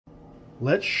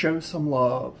Let's show some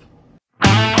love.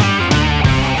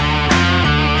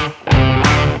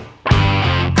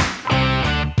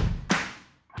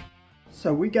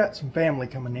 So we got some family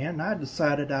coming in, and I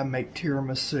decided I'd make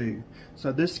tiramisu.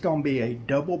 So this is going to be a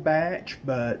double batch,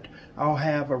 but I'll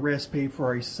have a recipe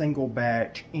for a single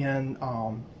batch in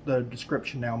the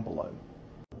description down below.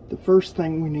 The first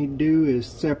thing we need to do is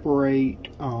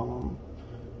separate the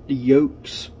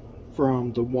yolks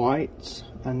from the whites.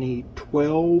 I need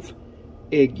 12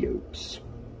 egg yolks.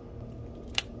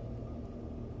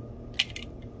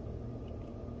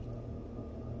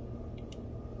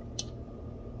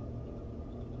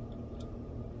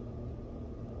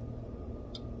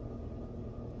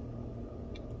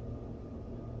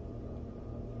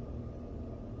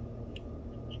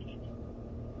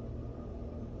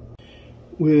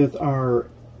 With our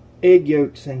egg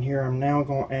yolks in here, I'm now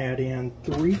going to add in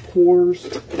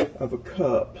 3/4 of a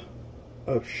cup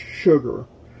of sugar.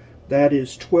 That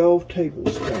is 12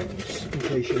 tablespoons, in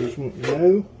case you just want to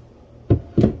know.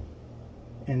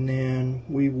 And then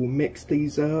we will mix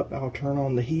these up. I'll turn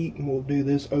on the heat and we'll do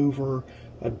this over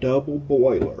a double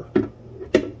boiler.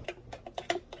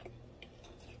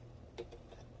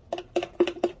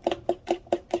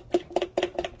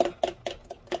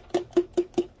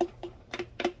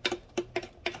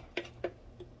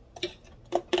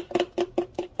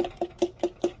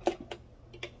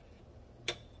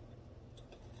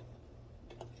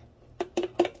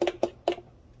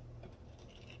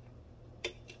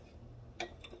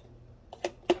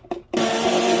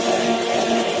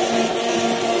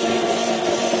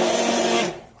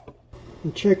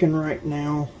 I'm checking right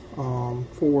now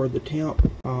for the temp.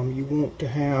 You want to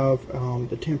have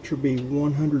the temperature be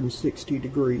 160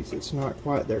 degrees. It's not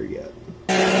quite there yet.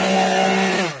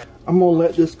 I'm going to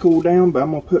let this cool down, but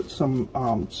I'm going to put some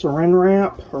saran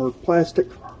wrap or plastic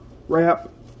wrap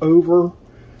over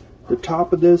the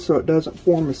top of this so it doesn't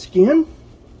form a skin.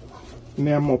 And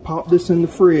then I'm going to pop this in the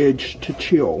fridge to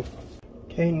chill.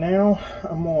 Okay, now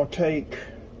I'm going to take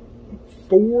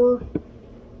 4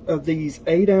 of these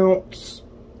 8-ounce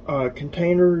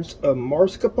containers of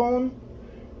mascarpone,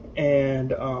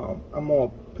 and I'm going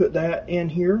to put that in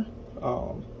here.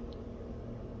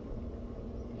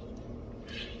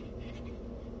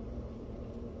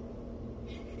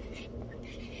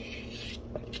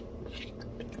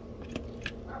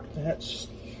 That's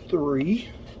 3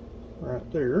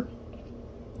 right there.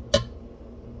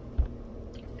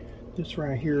 This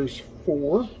right here is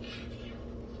 4.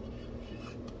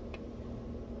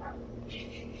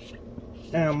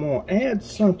 Now I'm going to add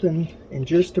something in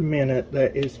just a minute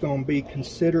that is going to be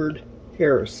considered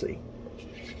heresy.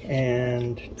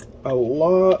 And a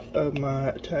lot of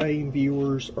my Italian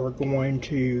viewers are going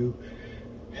to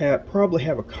probably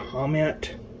have a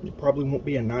comment. It probably won't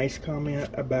be a nice comment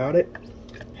about it.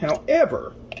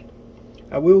 However,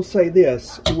 I will say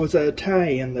this. It was an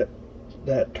Italian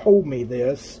that told me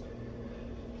this.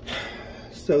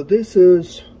 So this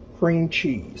is cream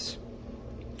cheese.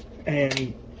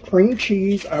 And cream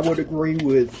cheese, I would agree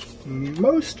with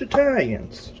most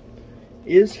Italians,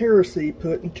 is heresy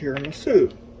put in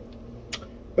tiramisu.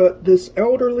 But this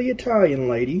elderly Italian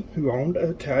lady who owned an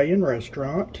Italian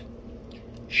restaurant,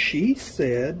 she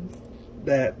said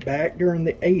that back during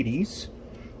the 80s,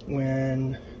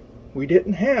 when we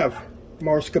didn't have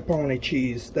mascarpone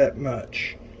cheese that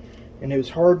much, and it was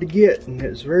hard to get and it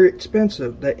was very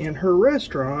expensive, that in her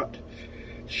restaurant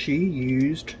she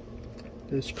used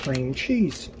this cream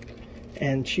cheese.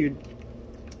 And she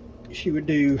would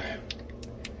do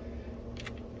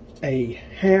a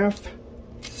half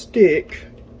stick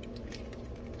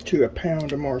to a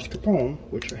pound of mascarpone,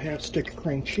 which a half stick of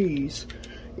cream cheese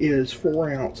is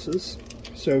 4 ounces.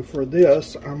 So for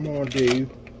this, I'm going to do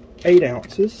 8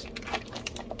 ounces.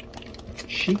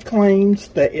 She claims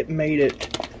that it made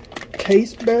it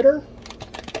taste better,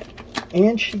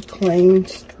 and she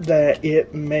claims that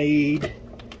it made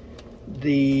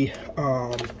the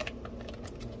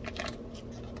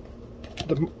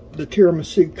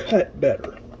tiramisu cut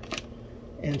better.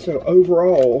 And so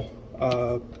overall,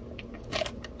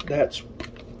 that's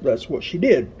what she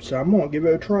did. So I'm gonna give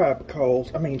it a try,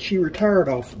 because I mean, she retired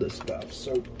off of this stuff.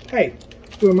 So hey,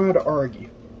 who am I to argue?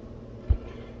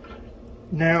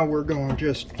 Now we're gonna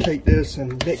just take this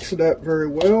and mix it up very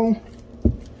well.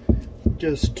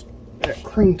 Just that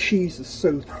cream cheese is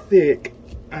so thick,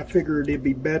 I figured it'd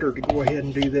be better to go ahead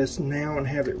and do this now and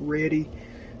have it ready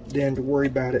than to worry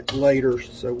about it later.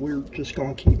 So we're just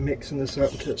going to keep mixing this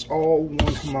up until it's all one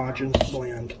homogeneous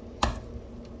blend.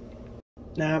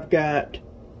 Now I've got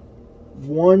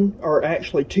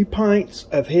 2 pints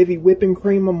of heavy whipping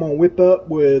cream I'm going to whip up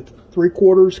with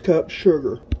 3/4 cup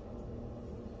sugar.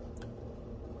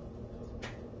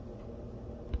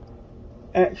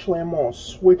 Actually, I'm going to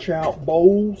switch out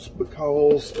bowls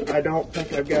because I don't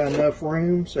think I've got enough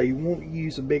room. So you want to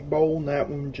use a big bowl, and that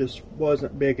one just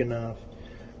wasn't big enough.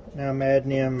 Now I'm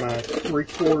adding in my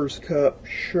 3/4 cup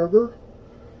sugar.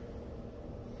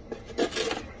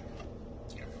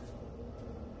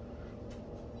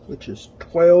 Which is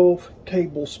 12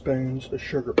 tablespoons of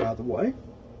sugar, by the way.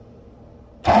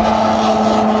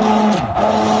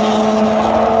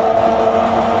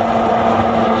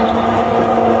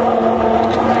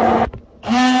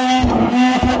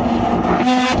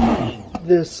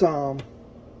 This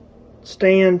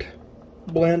stand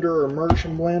blender or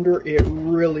immersion blender, it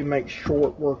really makes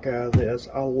short work out of this.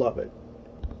 I love it.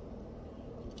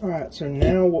 Alright, so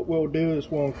now what we'll do is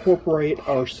we'll incorporate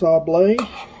our sablé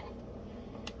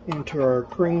into our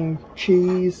cream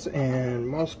cheese and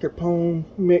mascarpone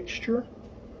mixture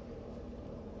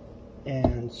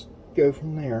and go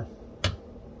from there.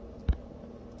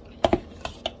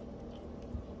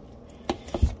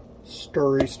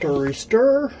 Stirry, stirry,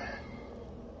 stir.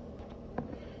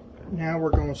 Now we're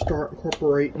going to start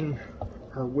incorporating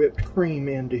our whipped cream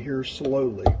into here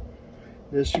slowly.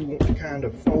 This you want to kind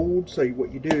of fold, so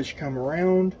what you do is you come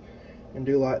around and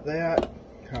do like that,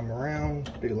 come around,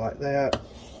 do like that.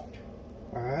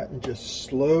 Alright, and just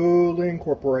slowly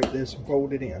incorporate this and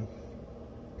fold it in.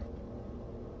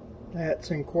 That's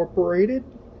incorporated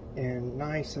and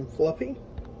nice and fluffy.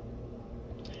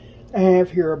 I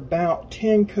have here about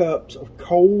 10 cups of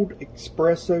cold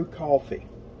espresso coffee.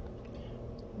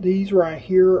 These right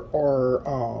here are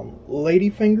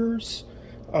ladyfingers.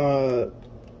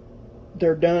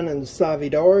 They're done in the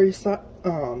Savidari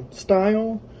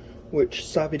style, which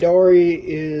Savidari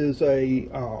is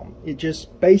it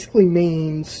just basically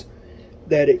means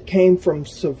that it came from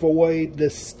Savoy,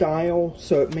 this style,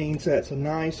 so it means that's a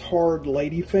nice hard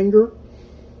ladyfinger.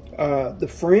 The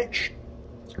French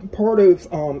part of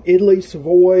Italy,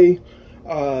 Savoy,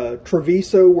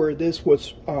 Treviso, where this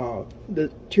was,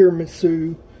 the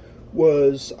tiramisu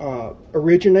was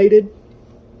originated,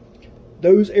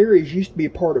 those areas used to be a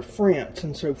part of France,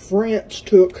 and so France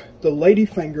took the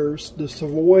ladyfingers, the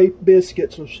Savoy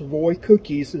biscuits or Savoy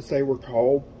cookies as they were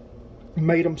called,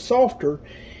 made them softer,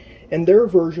 and their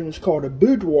version is called a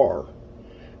boudoir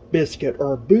biscuit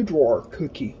or a boudoir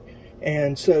cookie.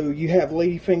 And so you have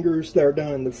ladyfingers that are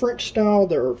done in the French style,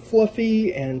 they're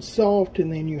fluffy and soft,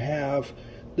 and then you have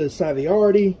the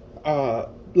Saviardi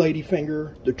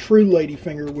ladyfinger, the true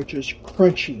ladyfinger, which is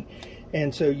crunchy.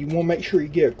 And so you want to make sure you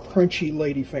get a crunchy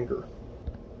ladyfinger.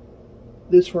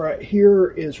 This right here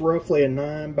is roughly a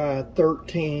 9 by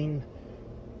 13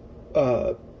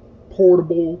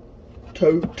 portable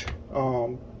tote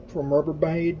from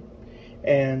Rubbermaid.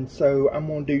 And so I'm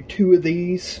going to do 2 of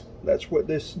these. That's what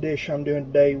this dish I'm doing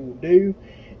today will do.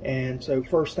 And so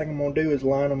first thing I'm going to do is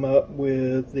line them up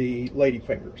with the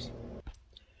ladyfingers.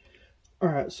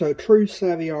 Alright, so true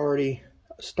Saviardi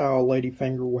style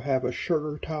ladyfinger will have a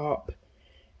sugar top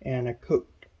and a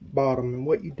cooked bottom. And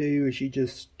what you do is you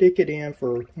just stick it in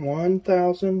for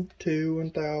 1,000, 2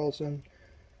 1,000,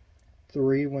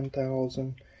 3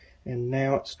 1,000, and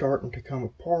now it's starting to come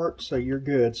apart, so you're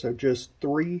good. So just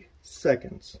 3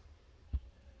 seconds.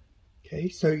 Okay,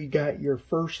 so you got your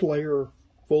first layer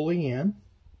fully in.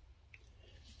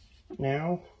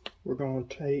 Now we're going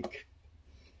to take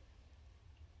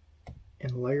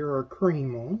and layer our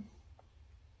cream on.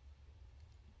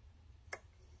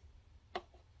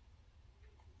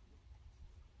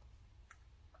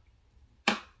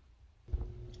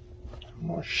 I'm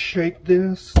going to shake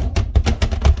this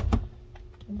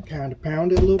and kind of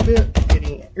pound it a little bit,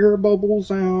 getting air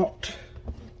bubbles out.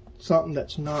 Something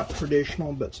that's not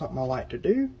traditional, but something I like to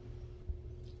do.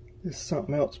 This is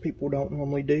something else people don't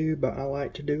normally do, but I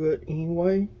like to do it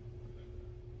anyway.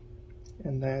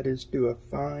 And that is do a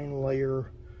fine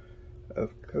layer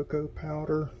of cocoa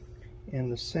powder in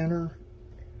the center.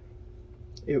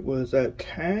 It was an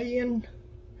Italian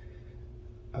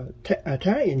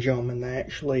gentleman that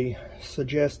actually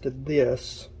suggested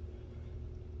this,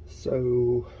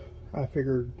 so I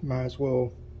figured might as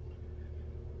well.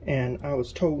 And I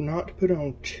was told not to put it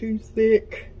on too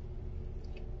thick,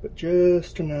 but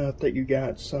just enough that you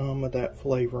got some of that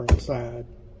flavor inside.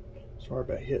 Sorry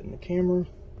about hitting the camera.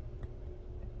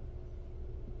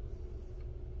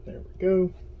 There we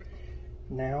go.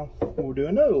 Now we'll do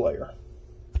another layer.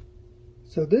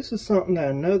 So this is something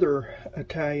that another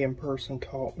Italian person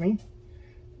taught me,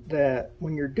 that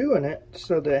when you're doing it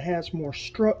so that it has more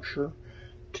structure,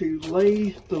 to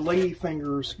lay the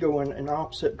ladyfingers going in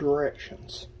opposite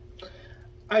directions.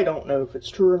 I don't know if it's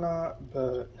true or not,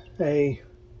 but hey,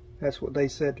 that's what they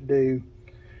said to do.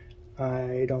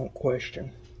 I don't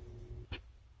question.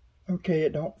 Okay,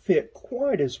 it don't fit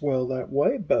quite as well that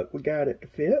way, but we got it to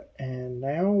fit. And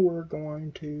now we're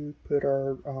going to put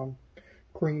our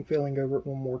cream filling over it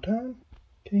one more time.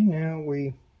 Okay, now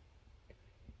we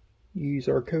use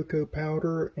our cocoa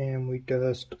powder and we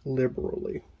dust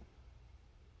liberally.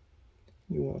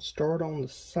 You want to start on the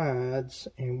sides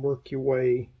and work your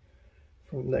way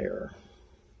from there.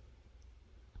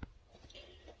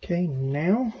 Okay,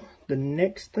 now the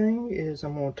next thing is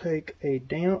I'm going to take a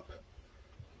damp,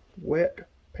 wet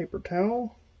paper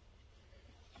towel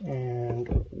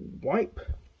and wipe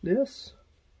this.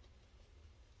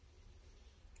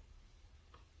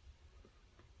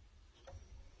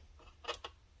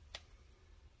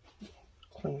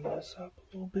 Clean this up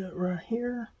a little bit right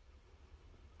here.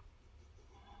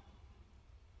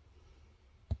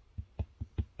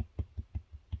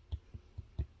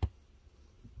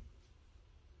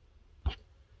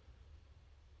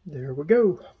 There we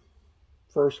go.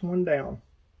 First one down.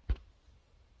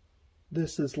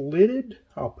 This is lidded.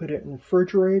 I'll put it in the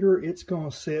refrigerator. It's going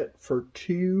to sit for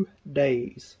 2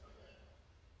 days.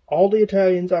 All the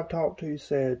Italians I've talked to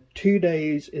said 2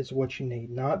 days is what you need.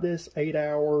 Not this 8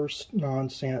 hours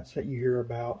nonsense that you hear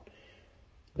about.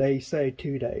 They say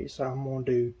 2 days. I'm going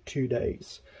to do 2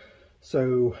 days.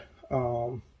 So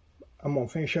I'm going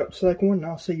to finish up the second one and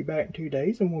I'll see you back in 2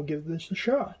 days and we'll give this a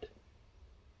shot.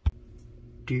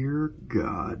 Dear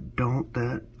God, don't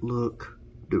that look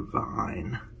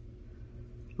divine?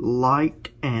 Light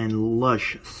and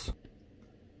luscious.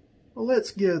 Well,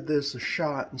 let's give this a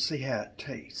shot and see how it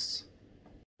tastes.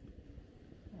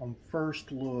 On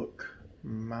first look,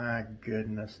 my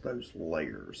goodness, those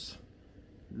layers.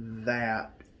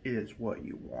 That is what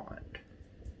you want.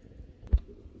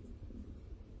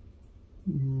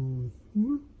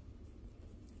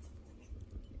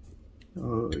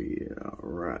 Oh yeah,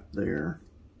 right there.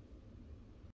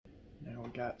 Now we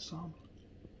got some.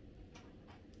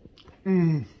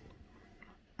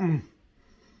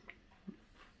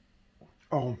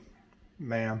 Oh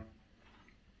man,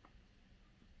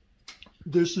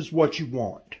 this is what you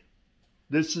want.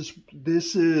 This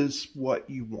is what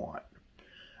you want.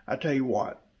 I tell you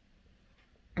what,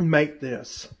 make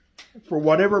this. For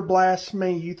whatever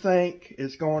blasphemy you think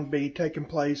is going to be taking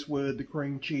place with the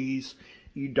cream cheese,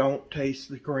 you don't taste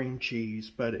the cream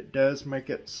cheese, but it does make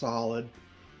it solid.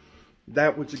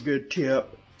 That was a good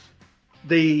tip.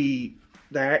 The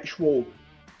actual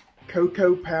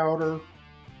cocoa powder,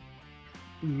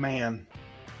 man,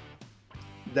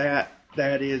 that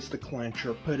is the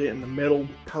clincher. Put it in the middle,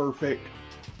 perfect.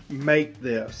 Make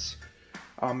this.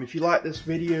 If you like this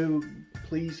video,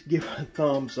 please give it a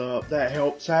thumbs up. That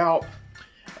helps out.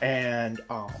 And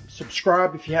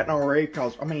subscribe if you hadn't already,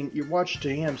 because I mean, you watched to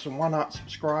the end, so why not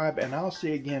subscribe? And I'll see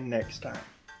you again next time.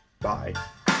 Bye.